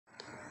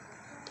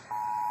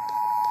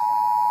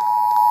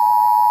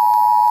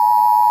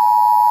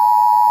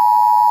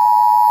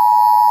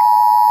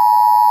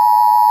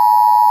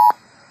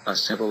A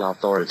civil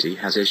authority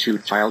has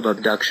issued child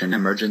abduction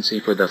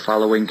emergency for the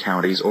following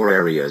counties or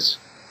areas.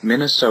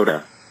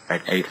 Minnesota,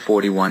 at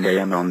 8:41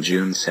 a.m. on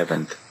June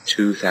 7,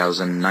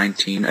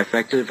 2019,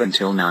 effective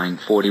until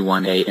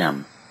 9:41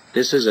 a.m.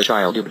 This is a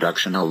child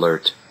abduction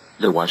alert.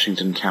 The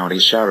Washington County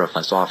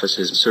Sheriff's Office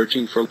is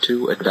searching for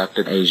 2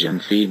 abducted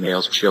Asian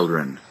female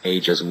children,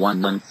 ages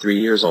 1 and 3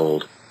 years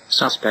old.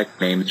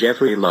 Suspect named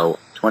Jeffrey Lowe,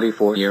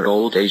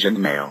 24-year-old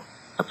Asian male,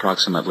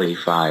 approximately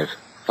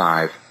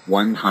 5'5",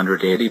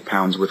 180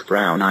 pounds, with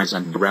brown eyes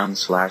and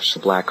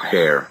brown/black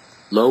hair.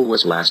 Lowe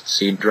was last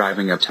seen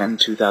driving a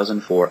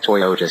 2004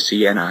 Toyota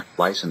Sienna,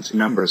 license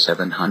number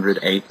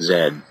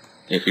 708Z.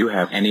 If you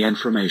have any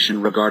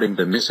information regarding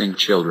the missing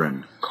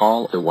children,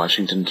 call the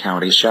Washington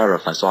County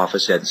Sheriff's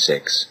Office at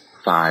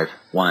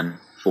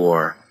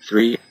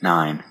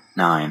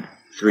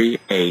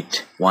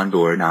 651-439-9381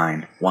 or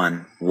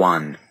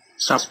 911.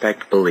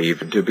 Suspect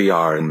believed to be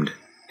armed.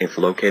 If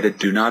located,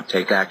 do not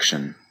take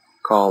action.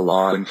 Call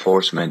law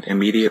enforcement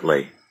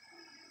immediately.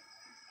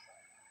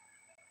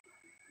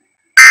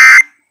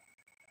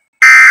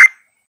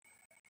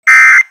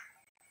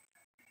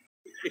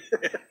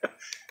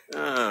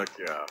 Oh,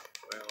 God.